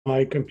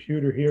My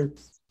computer here.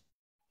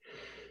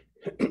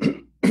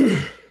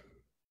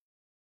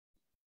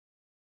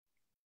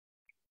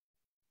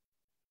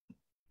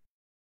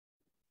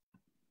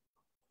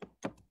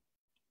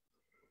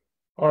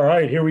 All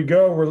right, here we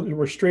go.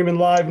 We're streaming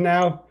live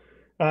now.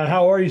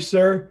 How are you,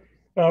 sir?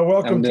 I'm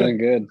Welcome to the doing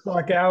good.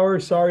 clock hour.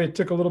 Sorry it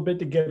took a little bit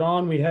to get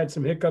on. We had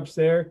some hiccups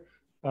there.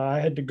 I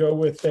had to go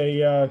with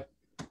a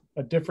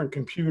different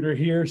computer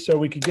here so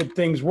we could get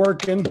things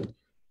working.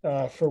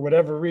 For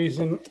whatever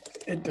reason,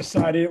 it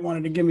decided it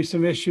wanted to give me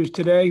some issues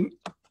today,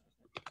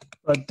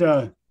 but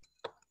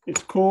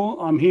it's cool.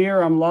 I'm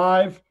here. I'm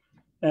live,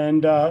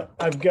 and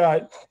I've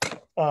got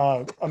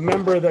a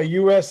member of the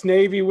U.S.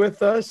 Navy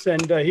with us,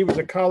 and he was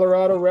a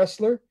Colorado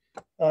wrestler.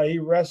 He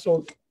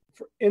wrestled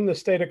in the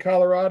state of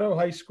Colorado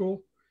high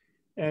school,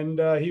 and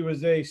he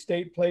was a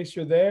state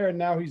placer there, and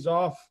now he's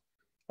off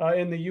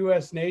in the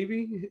U.S.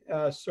 Navy,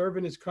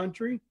 serving his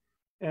country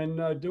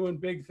and doing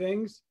big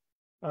things.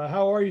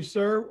 How are you,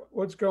 sir?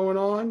 What's going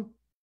on?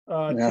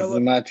 Tell us,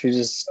 Nothing much. We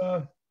just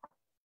uh,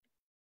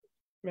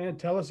 man,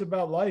 tell us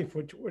about life.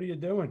 What are you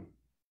doing?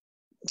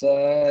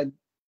 uh,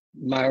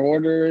 my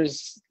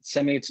orders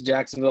sent me to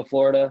Jacksonville,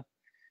 Florida,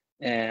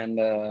 and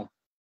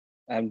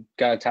I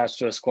got attached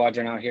to a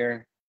squadron out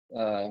here,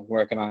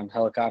 working on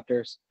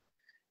helicopters.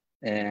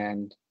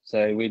 And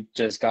so we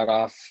just got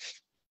off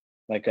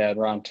like at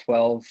around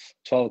 12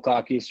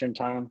 o'clock Eastern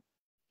time,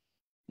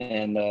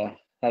 and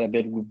had a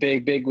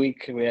big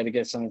week. We had to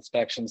get some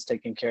inspections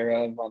taken care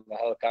of on the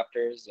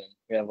helicopters, and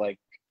we have like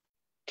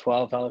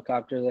 12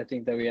 helicopters I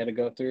think that we had to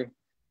go through.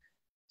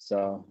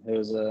 So it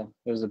was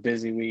a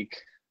busy week,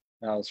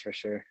 that was for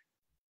sure.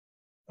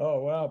 Oh,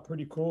 wow,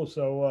 pretty cool.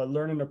 So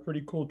learning a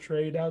pretty cool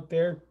trade out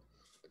there.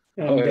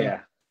 Oh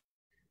And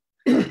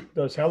yeah.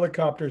 those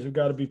helicopters have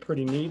got to be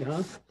pretty neat,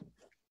 huh?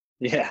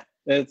 Yeah.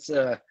 It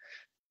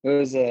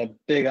was a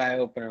big eye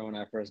opener when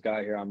I first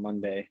got here on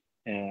Monday,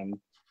 and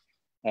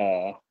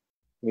uh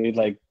we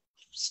like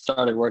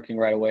started working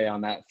right away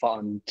on that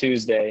on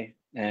Tuesday,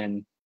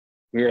 and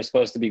we were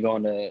supposed to be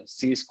going to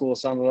C school,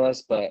 some of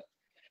us, but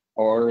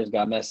our orders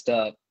got messed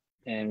up,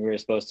 and we were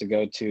supposed to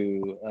go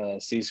to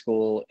C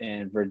school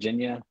in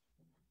Virginia,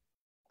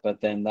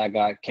 but then that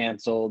got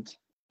canceled,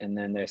 and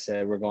then they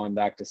said we're going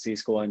back to C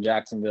school in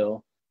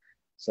Jacksonville.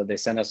 So they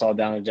sent us all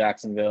down to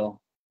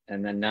Jacksonville,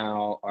 and then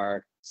now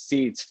our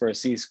seats for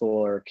C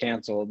school are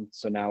canceled.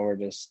 So now we're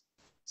just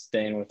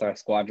staying with our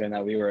squadron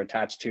that we were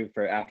attached to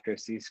for after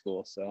C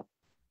school. So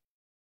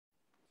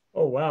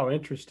Oh, wow,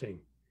 interesting.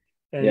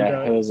 And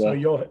yeah, it was so a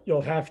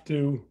you'll have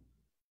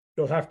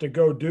to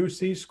go do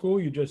C school.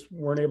 You just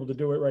weren't able to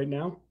do it right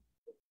now.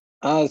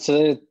 so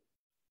they're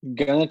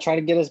gonna try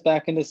to get us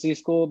back into C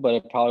school, but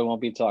it probably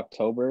won't be till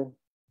October.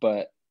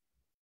 But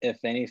if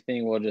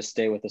anything, we'll just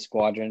stay with the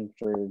squadron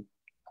for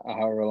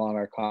however long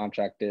our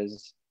contract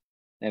is,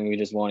 and we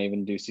just won't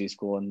even do C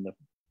school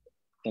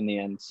in the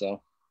end.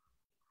 So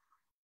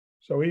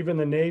So even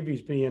the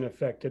Navy's being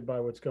affected by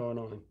what's going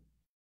on.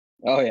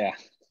 oh yeah.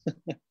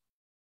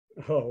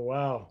 Oh,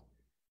 wow.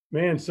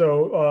 Man,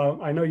 so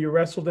I know you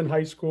wrestled in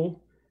high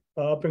school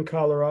up in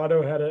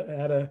Colorado, had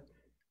a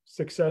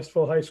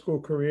successful high school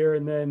career,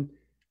 and then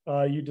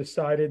you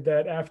decided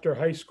that after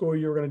high school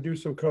you were going to do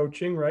some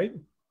coaching, right?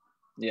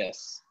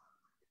 Yes.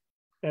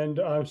 And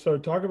so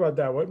talk about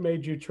that. What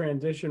made you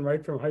transition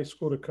right from high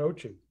school to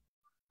coaching?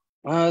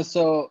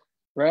 So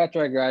right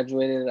after I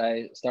graduated,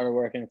 I started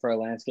working for a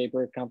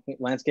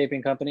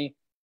landscaping company,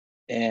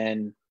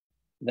 and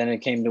then it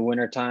came to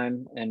winter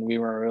time, and we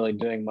weren't really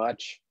doing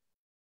much.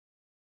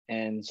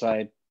 And so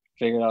I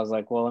figured, I was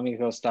like, well, let me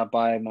go stop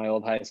by my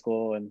old high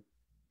school and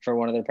for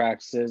one of their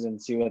practices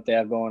and see what they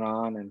have going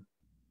on. And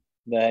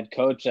the head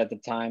coach at the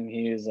time,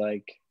 he was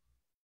like,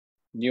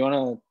 do you want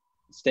to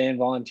stay and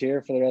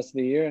volunteer for the rest of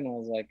the year? And I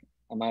was like,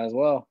 I might as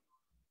well.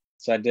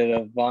 So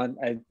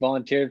I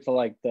volunteered for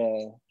like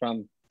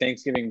from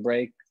Thanksgiving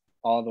break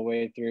all the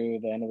way through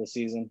the end of the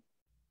season.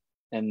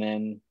 And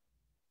then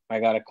I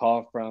got a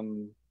call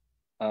from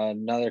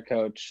another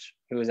coach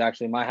who was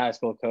actually my high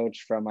school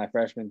coach from my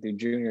freshman through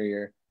junior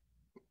year.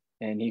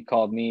 And he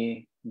called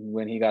me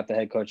when he got the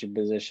head coaching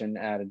position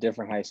at a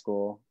different high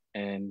school,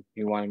 and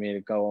he wanted me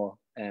to go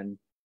and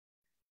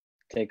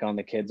take on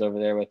the kids over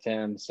there with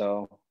him.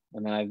 So,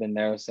 and then I've been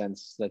there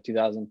since the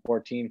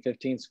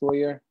 2014-15 school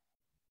year.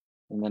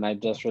 And then I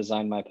just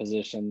resigned my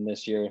position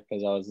this year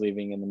because I was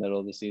leaving in the middle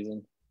of the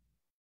season.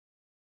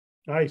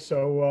 Nice.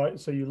 So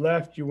you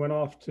left. You went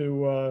off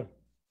to.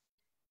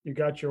 You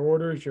got your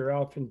orders. You're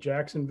out in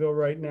Jacksonville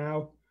right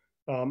now.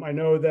 I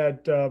know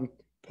that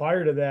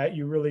prior to that,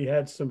 you really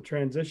had some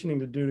transitioning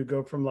to do to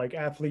go from like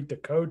athlete to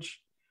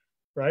coach,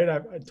 right? I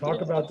talk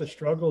Yeah. about the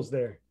struggles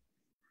there.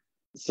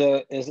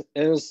 So it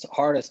was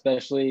hard,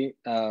 especially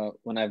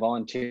when I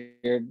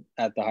volunteered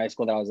at the high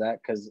school that I was at,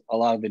 because a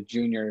lot of the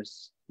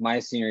juniors, my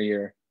senior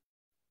year,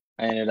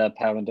 I ended up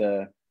having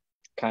to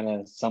kind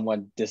of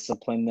somewhat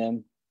discipline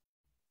them,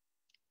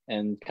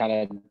 and kind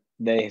of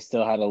they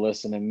still had to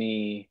listen to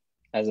me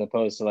as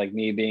opposed to like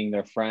me being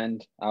their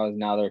friend. I was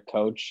now their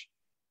coach.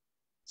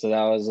 So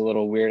that was a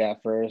little weird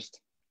at first.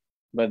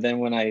 But then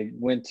when I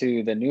went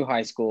to the new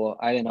high school,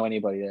 I didn't know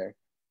anybody there.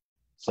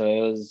 So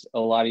it was a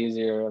lot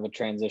easier of a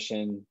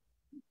transition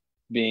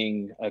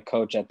being a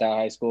coach at that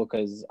high school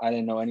because I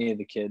didn't know any of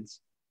the kids.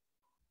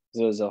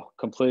 So it was a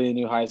completely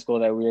new high school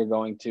that we were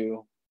going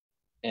to.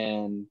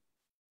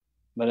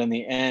 But in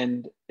the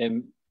end,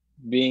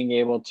 being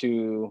able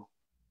to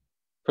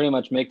pretty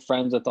much make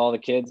friends with all the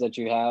kids that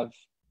you have,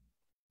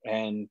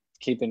 and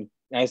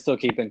I still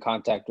keep in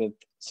contact with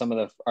some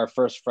of our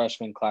first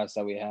freshman class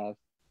that we have.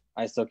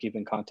 I still keep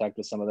in contact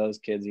with some of those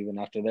kids even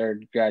after they're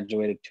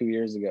graduated 2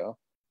 years ago.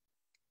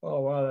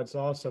 Oh, wow. That's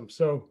awesome.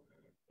 So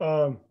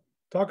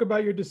talk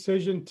about your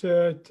decision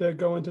to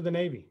go into the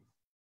Navy.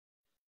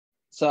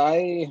 So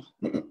I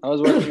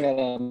was working at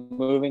a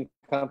moving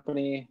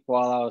company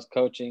while I was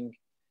coaching,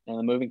 and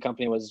the moving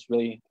company was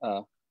really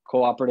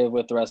cooperative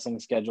with the wrestling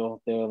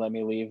schedule. They would let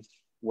me leave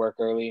work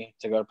early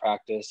to go to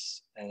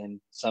practice,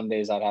 and some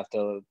days I'd have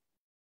to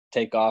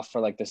take off for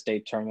like the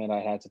state tournament. I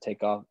had to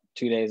take off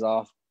 2 days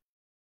off,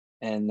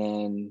 and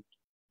then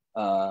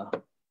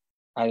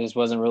I just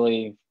wasn't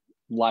really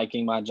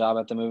liking my job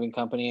at the moving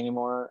company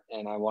anymore,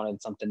 and I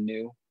wanted something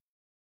new.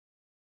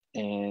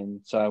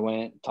 And so I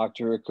went talked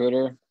to a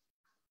recruiter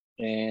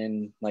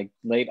in like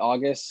late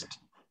August,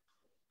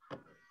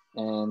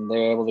 and they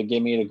were able to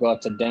get me to go up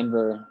to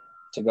Denver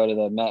to go to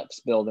the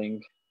MEPS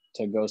building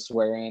to go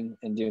swear in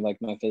and do like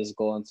my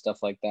physical and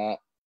stuff like that.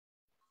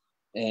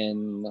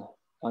 And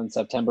on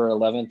September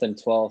 11th and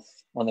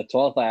 12th, on the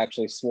 12th, I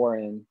actually swore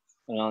in.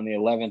 And on the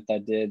 11th, I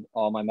did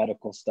all my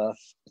medical stuff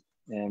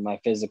and my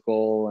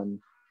physical and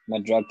my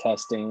drug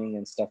testing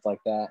and stuff like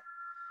that.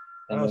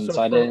 And then,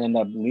 so I didn't end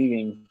up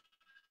leaving.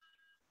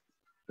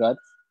 Good.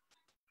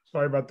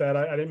 Sorry about that.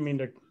 I didn't mean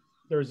to.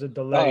 There was a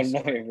delay. Oh, no, so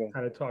I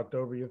kind of talked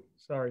over you.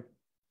 Sorry.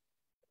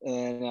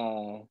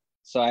 And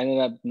so I ended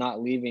up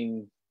not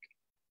leaving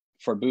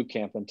for boot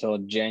camp until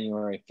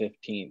January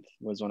 15th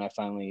was when I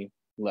finally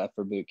left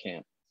for boot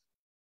camp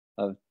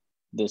of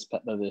this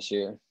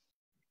year.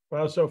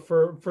 Well, so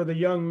for the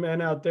young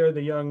men out there,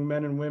 the young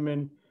men and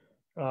women,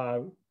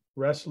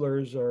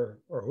 wrestlers or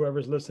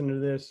whoever's listening to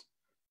this,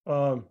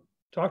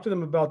 talk to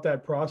them about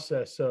that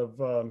process of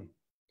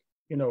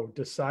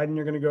deciding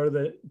you're going to go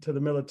to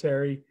the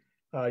military.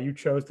 You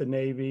chose the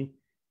Navy,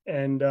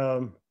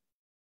 and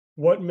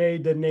what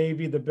made the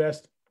Navy the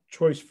best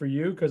choice for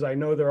you? Because I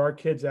know there are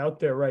kids out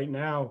there right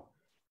now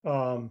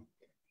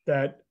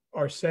that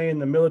are saying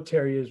the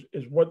military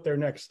is what their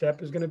next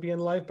step is going to be in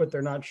life, but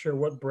they're not sure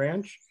what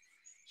branch.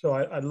 So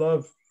I'd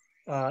love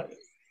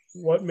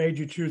what made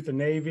you choose the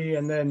Navy,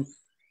 and then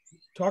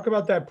talk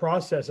about that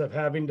process of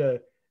having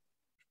to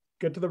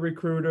get to the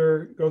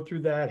recruiter, go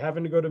through that,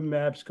 having to go to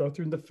MEPS, go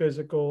through the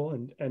physical,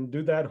 and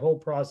do that whole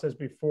process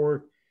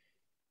before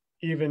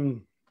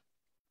even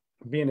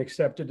being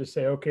accepted to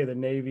say, okay, the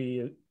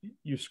Navy,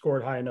 you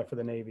scored high enough for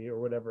the Navy or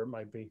whatever it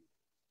might be.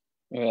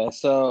 Yeah,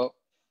 so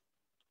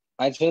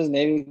I chose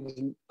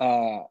Navy.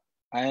 I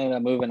ended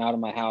up moving out of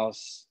my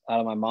house, out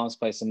of my mom's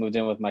place, and moved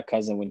in with my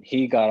cousin when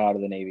he got out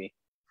of the Navy.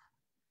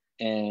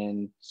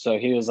 And so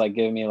he was like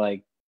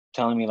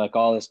telling me like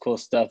all this cool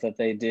stuff that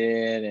they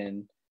did.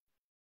 And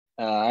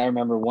I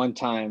remember one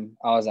time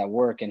I was at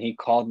work and he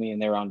called me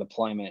and they were on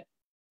deployment.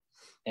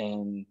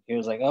 And he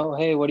was like, "Oh,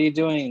 hey, what are you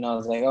doing?" And I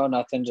was like, "Oh,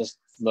 nothing, just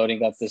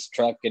loading up this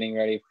truck, getting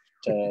ready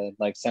to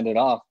like send it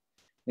off."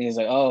 And he's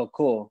like, "Oh,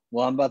 cool.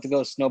 Well, I'm about to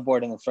go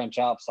snowboard in the French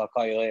Alps. I'll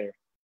call you later."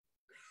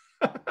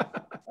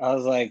 I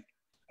was like,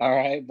 "All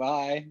right,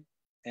 bye."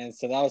 And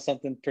so that was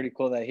something pretty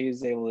cool that he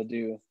was able to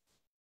do.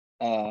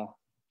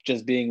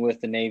 Just being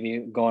with the Navy,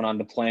 going on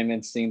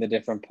deployments, seeing the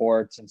different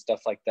ports and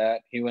stuff like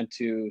that. He went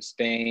to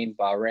Spain,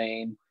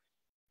 Bahrain,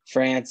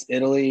 France,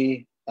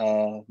 Italy.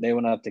 They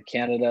went up to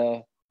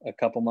Canada a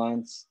couple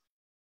months,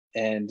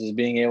 and just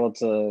being able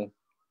to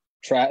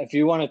if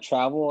you want to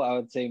travel, I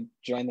would say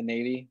join the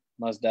Navy,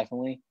 most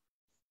definitely,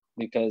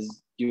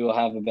 because you will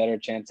have a better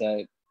chance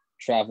at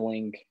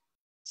traveling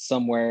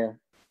somewhere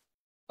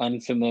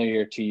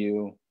unfamiliar to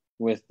you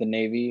with the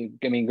Navy.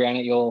 I mean,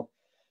 granted, you'll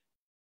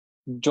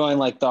join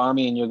like the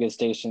Army and you'll get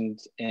stationed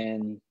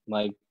in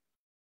like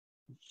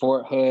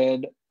Fort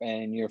Hood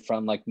and you're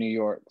from like New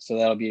York. So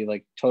that'll be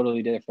like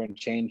totally different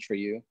change for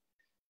you.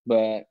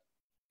 But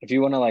if you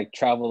want to like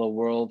travel the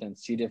world and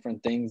see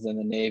different things, then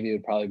the Navy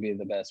would probably be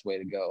the best way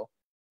to go.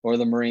 Or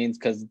the Marines,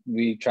 because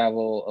we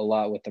travel a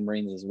lot with the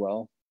Marines as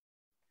well.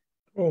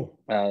 Oh,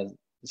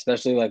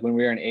 especially like when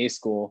we were in A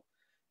school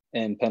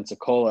in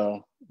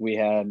Pensacola, we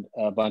had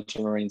a bunch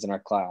of Marines in our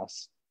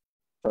class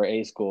for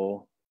A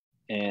school.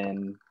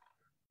 And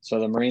so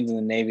the Marines and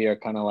the Navy are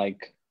kind of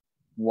like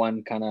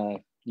one kind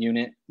of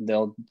unit.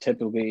 They'll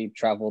typically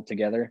travel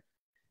together.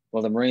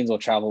 Well, the Marines will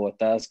travel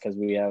with us because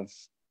we have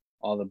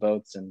all the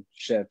boats and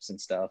ships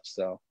and stuff.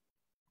 So,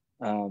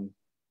 but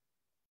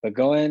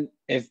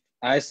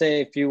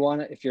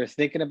if you're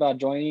thinking about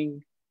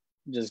joining,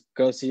 just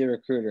go see a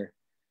recruiter.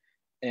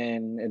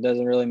 And it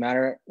doesn't really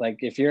matter. Like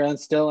if you're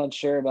still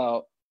unsure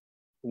about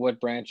what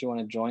branch you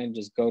want to join,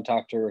 just go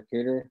talk to a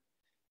recruiter.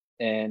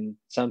 And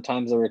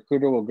sometimes a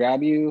recruiter will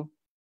grab you,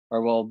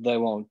 or they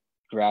won't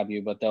grab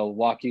you, but they'll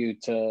walk you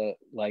to,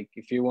 like,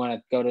 if you want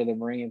to go to the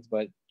Marines,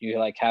 but you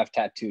like have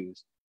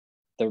tattoos,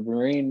 the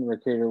Marine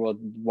recruiter will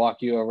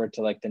walk you over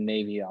to like the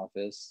Navy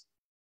office,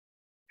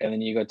 and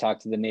then you go talk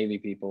to the Navy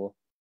people.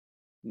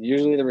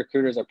 Usually the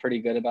recruiters are pretty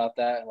good about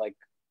that, like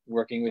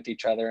working with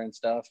each other and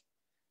stuff.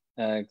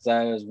 Because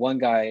I was one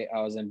guy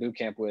I was in boot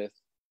camp with,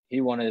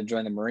 he wanted to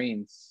join the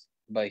Marines,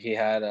 but he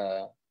had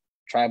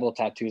tribal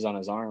tattoos on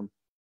his arm,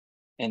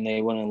 and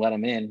they wouldn't let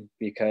him in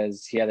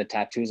because he had the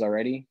tattoos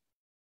already.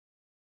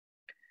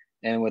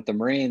 And with the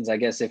Marines, I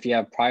guess if you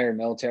have prior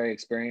military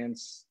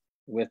experience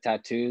with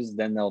tattoos,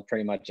 then they'll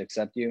pretty much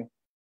accept you.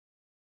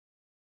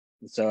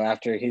 So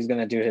after, he's going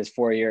to do his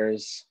 4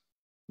 years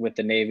with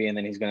the Navy, and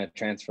then he's going to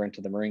transfer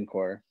into the Marine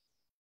Corps.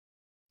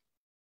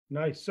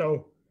 Nice.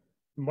 So,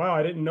 wow,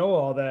 I didn't know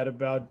all that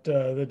about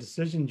the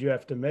decisions you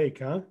have to make,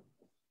 huh?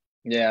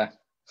 Yeah.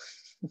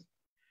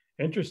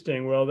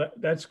 Interesting. Well,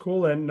 that's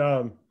cool.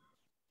 And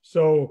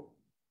so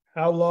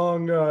how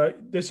long,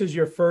 this is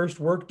your first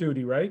work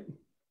duty, right?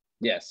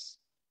 Yes.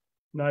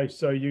 Nice.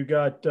 So you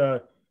got,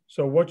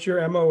 so what's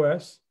your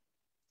MOS?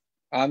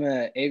 I'm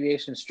an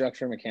aviation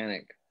structure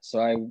mechanic. So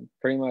I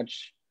pretty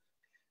much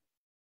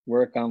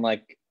work on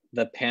like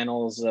the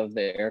panels of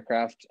the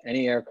aircraft,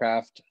 any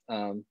aircraft.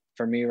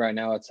 For me right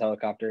now, it's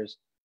helicopters.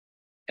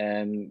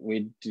 And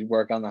we do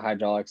work on the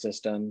hydraulic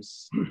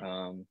systems.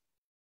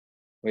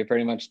 We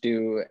pretty much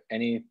deal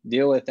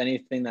with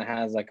anything that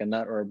has like a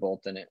nut or a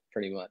bolt in it,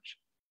 pretty much.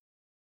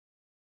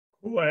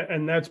 Cool.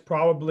 And that's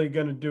probably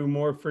going to do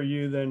more for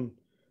you than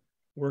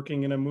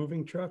working in a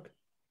moving truck.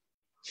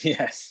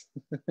 Yes.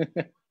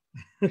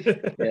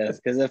 Yes,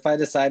 because if I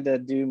decide to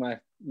do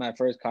my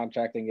first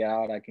contract and get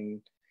out, I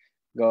can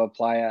go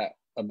apply at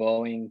a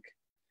Boeing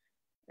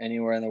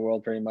anywhere in the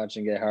world pretty much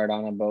and get hired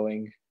on a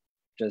Boeing,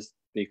 just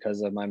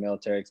because of my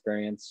military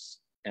experience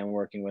and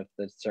working with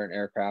the certain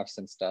aircrafts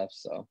and stuff.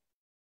 So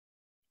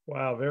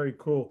Wow, very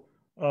cool.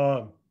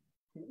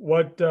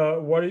 What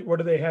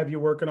do they have you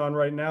working on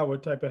right now?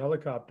 What type of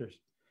helicopters?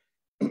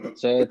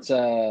 so it's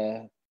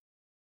a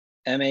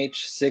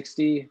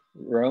MH-60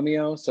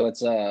 Romeo. So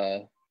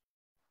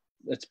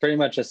it's pretty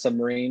much a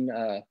submarine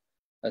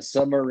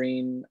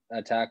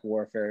attack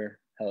warfare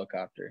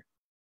helicopter.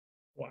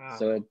 Wow.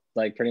 So it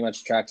like pretty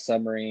much tracks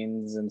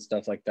submarines and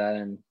stuff like that,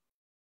 and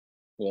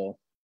will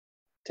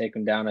take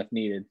them down if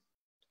needed.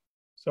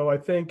 So I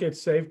think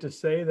it's safe to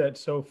say that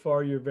so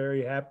far you're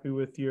very happy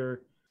with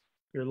your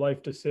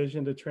life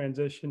decision to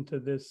transition to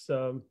this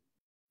to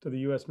the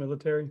U.S.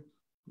 military.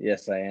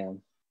 Yes, I am.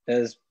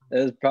 It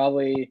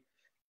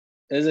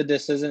was a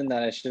decision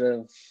that I should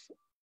have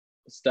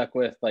stuck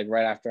with like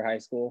right after high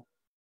school,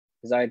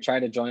 because I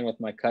tried to join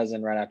with my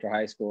cousin right after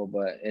high school,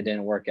 but it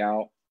didn't work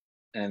out.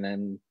 And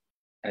then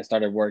I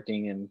started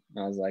working, and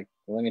I was like,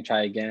 well, let me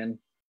try again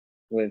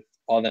with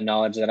all the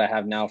knowledge that I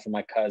have now from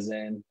my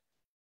cousin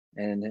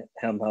and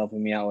him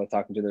helping me out with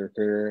talking to the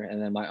recruiter. And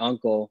then my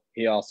uncle,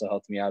 he also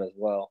helped me out as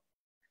well.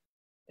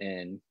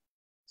 And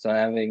so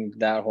having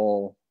that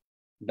whole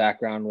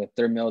background with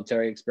their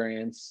military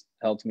experience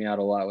helped me out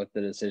a lot with the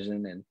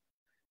decision. And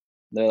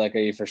they're like, are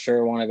you for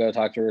sure want to go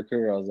talk to a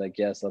recruiter? I was like,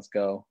 yes, let's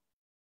go.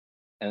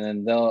 And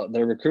then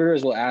the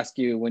recruiters will ask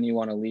you when you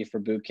want to leave for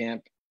boot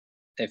camp.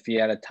 If you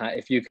had a time,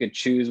 if you could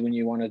choose when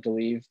you wanted to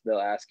leave, they'll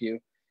ask you.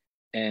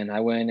 And I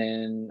went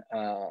in,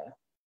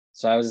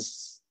 so I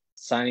was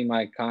signing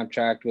my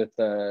contract with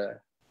the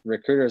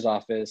recruiter's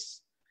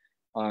office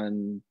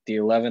on the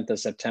 11th of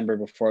September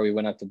before we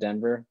went up to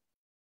Denver.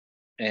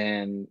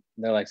 And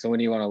they're like, so when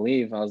do you want to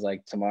leave? I was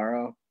like,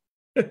 tomorrow.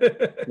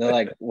 They're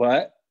like,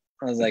 what?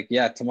 I was like,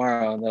 yeah,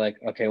 tomorrow. And they're like,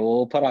 okay, well,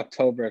 we'll put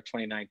October of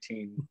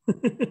 2019.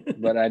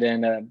 But I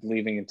didn't end up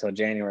leaving until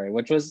January,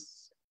 which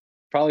was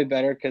probably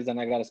better, because then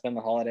I got to spend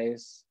the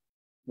holidays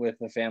with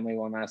the family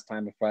one last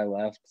time before I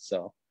left.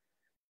 So,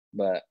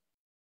 but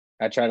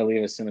I try to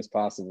leave as soon as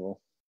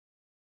possible.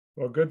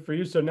 Well, good for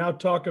you. So now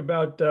talk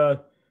about,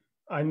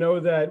 I know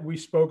that we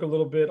spoke a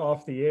little bit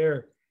off the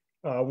air.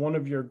 One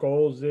of your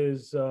goals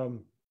is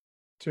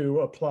to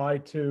apply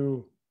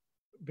to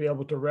be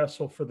able to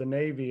wrestle for the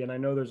Navy. And I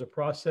know there's a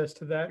process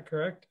to that,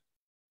 correct?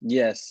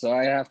 Yes. So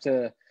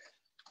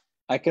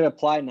I could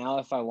apply now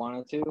if I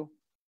wanted to,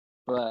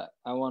 but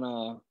I want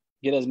to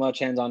get as much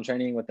hands-on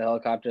training with the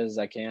helicopters as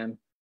I can.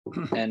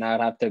 And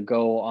I'd have to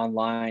go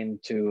online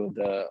to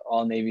the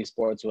All Navy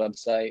Sports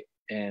website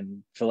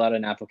and fill out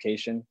an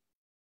application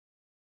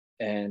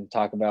and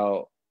talk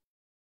about,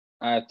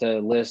 I have to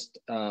list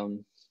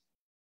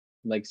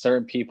like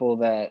certain people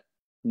that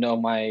know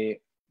my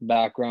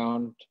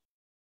background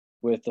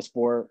with the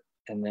sport,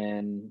 and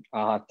then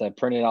I'll have to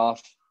print it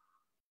off,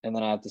 and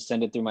then I have to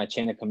send it through my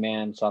chain of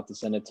command. So I have to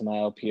send it to my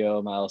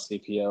LPO, my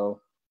LCPO,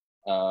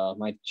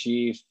 my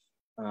chief,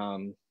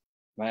 my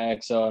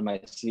XO, and my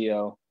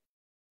CO.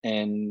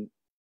 And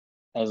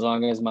as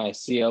long as my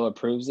CO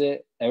approves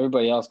it,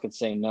 everybody else could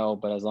say no,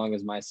 but as long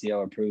as my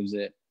CO approves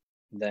it,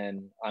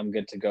 then I'm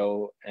good to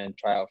go and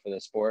try out for the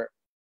sport,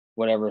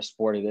 whatever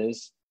sport it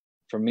is.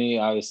 For me,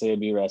 obviously,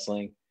 it'd be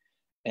wrestling.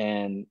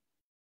 And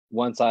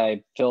once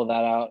I fill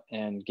that out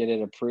and get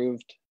it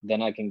approved,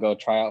 then I can go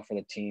try out for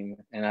the team.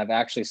 And I've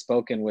actually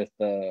spoken with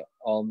the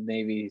All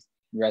Navy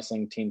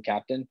wrestling team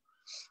captain,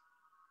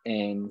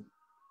 and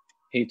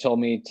he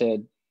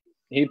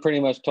pretty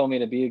much told me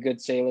to be a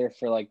good sailor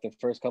for like the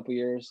first couple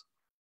years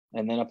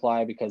and then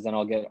apply, because then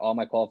I'll get all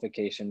my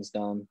qualifications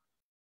done.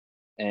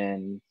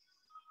 And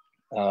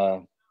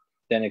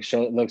then it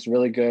looks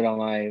really good on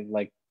my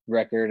like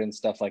record and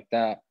stuff like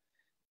that.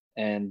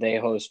 And they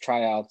host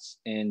tryouts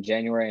in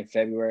January and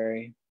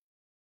February,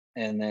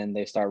 and then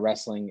they start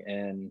wrestling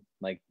in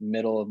like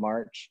middle of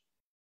March,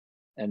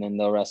 and then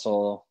they'll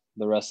wrestle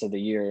the rest of the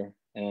year,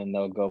 and then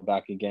they'll go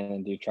back again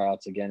and do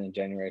tryouts again in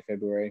January,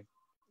 February.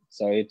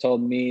 So he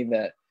told me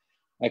that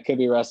I could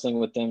be wrestling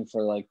with them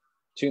for like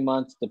 2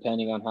 months,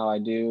 depending on how I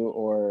do,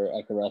 or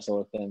I could wrestle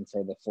with them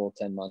for the full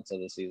 10 months of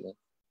the season.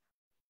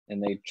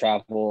 And they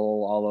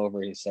travel all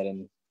over, he said,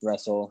 and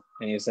wrestle.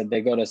 And he said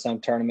they go to some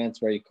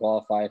tournaments where you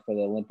qualify for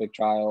the Olympic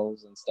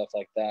trials and stuff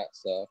like that.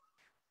 So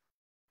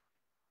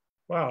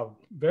Wow,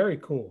 very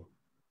cool.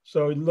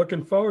 So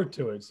looking forward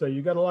to it. So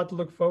you got a lot to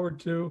look forward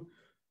to.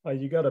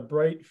 You got a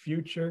bright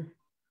future.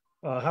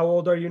 How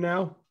old are you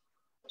now?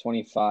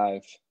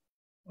 25.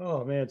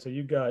 Oh man, so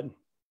you got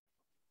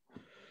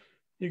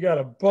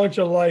a bunch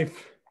of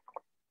life,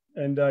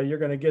 and you're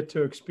going to get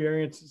to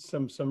experience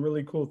some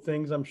really cool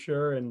things, I'm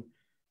sure, and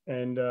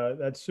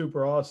that's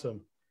super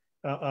awesome.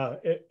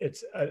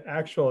 It's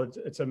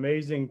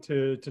amazing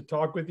to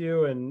talk with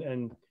you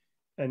and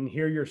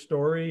hear your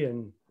story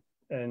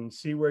and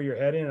see where you're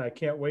heading. I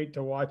can't wait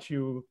to watch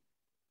you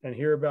and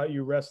hear about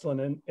you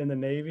wrestling in the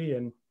Navy.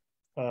 And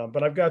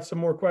but I've got some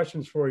more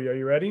questions for you. Are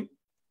you ready?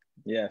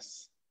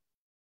 Yes.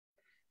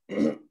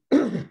 All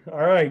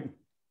right.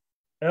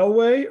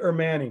 Elway or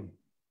Manning?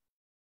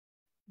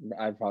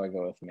 I'd probably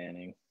go with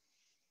Manning.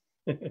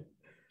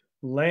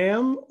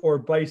 Lamb or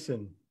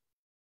Bison?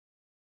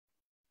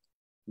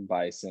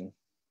 Bison.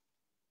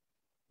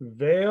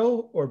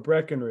 Vail or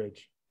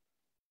Breckenridge?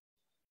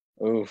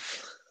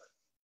 Oof.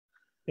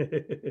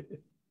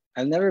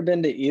 I've never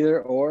been to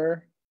either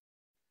or,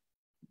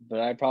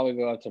 but I'd probably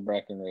go up to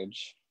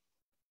Breckenridge.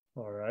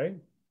 All right.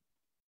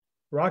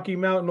 Rocky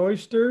Mountain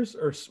oysters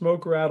or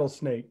smoked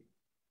rattlesnake?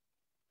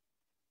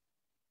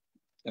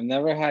 I've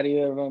never had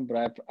either of them,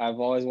 but I've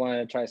always wanted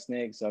to try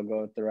snake, so I'll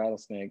go with the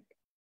rattlesnake.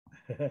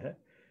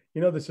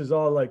 This is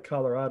all like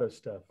Colorado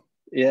stuff.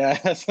 Yeah,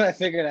 that's what I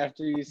figured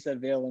after you said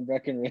Vail and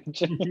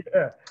Breckenridge.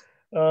 Yeah.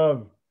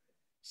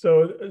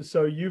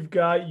 So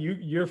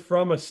you're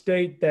from a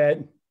state that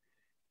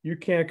you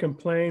can't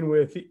complain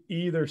with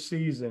either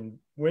season,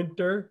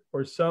 winter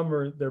or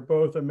summer. They're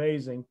both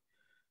amazing.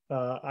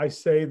 I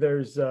say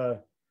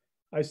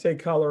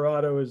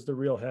Colorado is the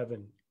real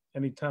heaven.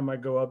 Anytime I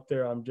go up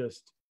there,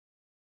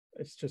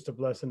 it's just a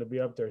blessing to be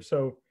up there.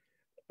 So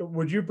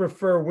would you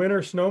prefer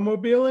winter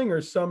snowmobiling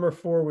or summer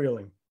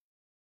four-wheeling?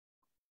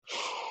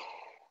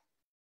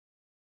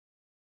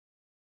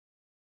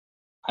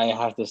 I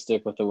have to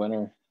stick with the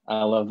winter.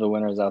 I love the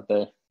winters out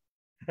there.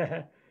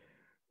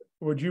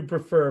 Would you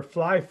prefer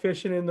fly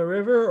fishing in the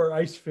river or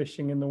ice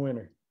fishing in the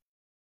winter?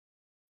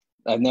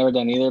 I've never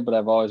done either, but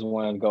I've always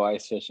wanted to go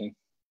ice fishing.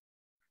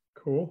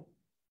 Cool.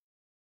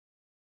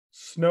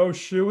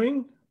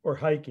 Snowshoeing or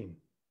hiking?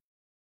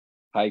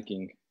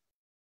 Hiking.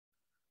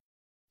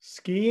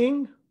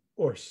 Skiing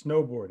or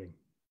snowboarding?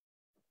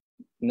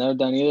 Never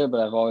done either,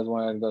 but I've always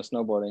wanted to go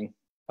snowboarding.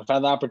 I've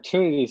had the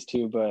opportunities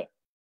to, but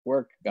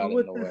work got in the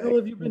way. What the hell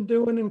have you been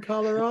doing in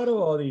Colorado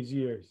all these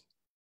years?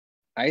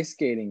 Ice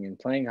skating and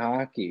playing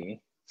hockey.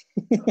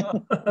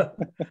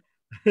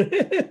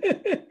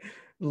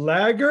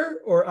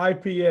 Lager or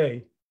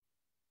IPA?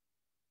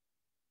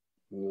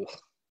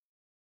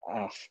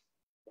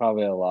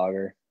 Probably a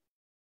lager.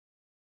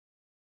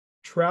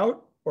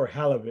 Trout or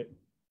halibut?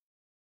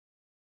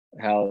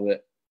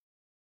 Halibut.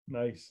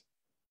 Nice.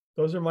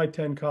 Those are my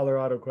 10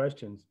 Colorado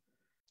questions.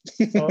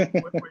 When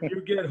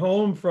you get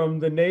home from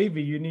the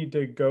Navy, you need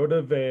to go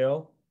to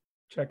Vail,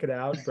 check it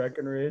out,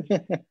 Breckenridge.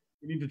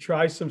 You need to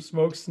try some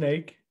smoked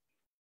snake.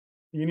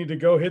 You need to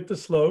go hit the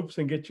slopes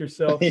and get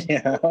yourself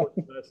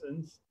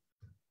lessons.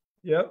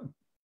 Yep.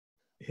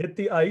 Hit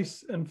the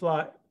ice and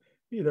fly,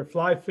 either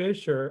fly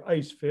fish or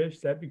ice fish.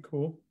 That'd be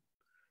cool.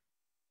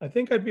 I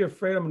think I'd be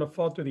afraid I'm going to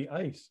fall through the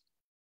ice.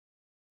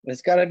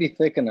 It's got to be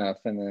thick enough,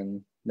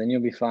 and then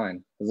you'll be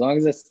fine. As long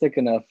as it's thick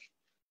enough,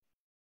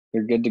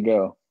 you're good to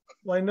go.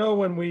 Well, I know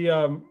when we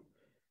when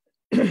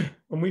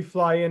we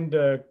fly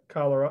into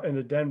Colorado,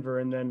 into Denver,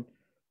 and then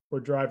we're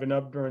driving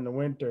up during the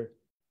winter,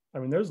 I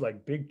mean, there's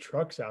like big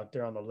trucks out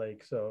there on the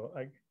lake. So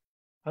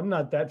I'm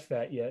not that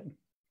fat yet.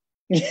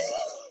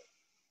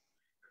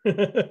 I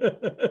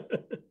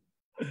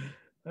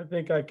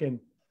think I'm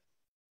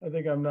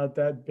not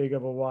that big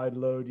of a wide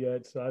load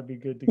yet, so I'd be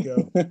good to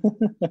go.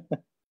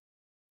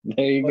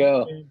 There you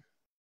go.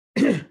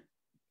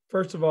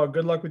 First of all,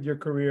 good luck with your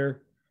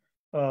career.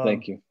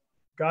 Thank you.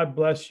 God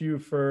bless you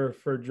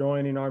for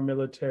joining our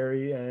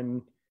military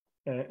and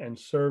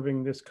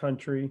serving this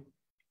country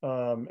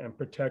and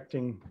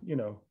protecting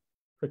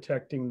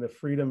the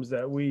freedoms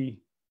that we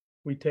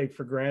we take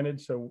for granted.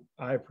 So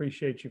I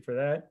appreciate you for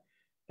that.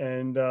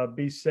 And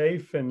be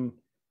safe and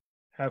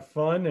have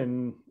fun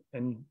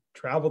and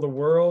travel the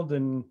world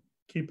and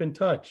keep in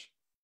touch.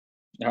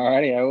 All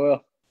righty, I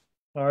will.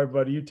 All right,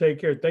 buddy. You take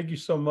care. Thank you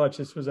so much.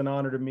 This was an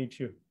honor to meet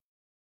you.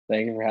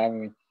 Thank you for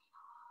having me.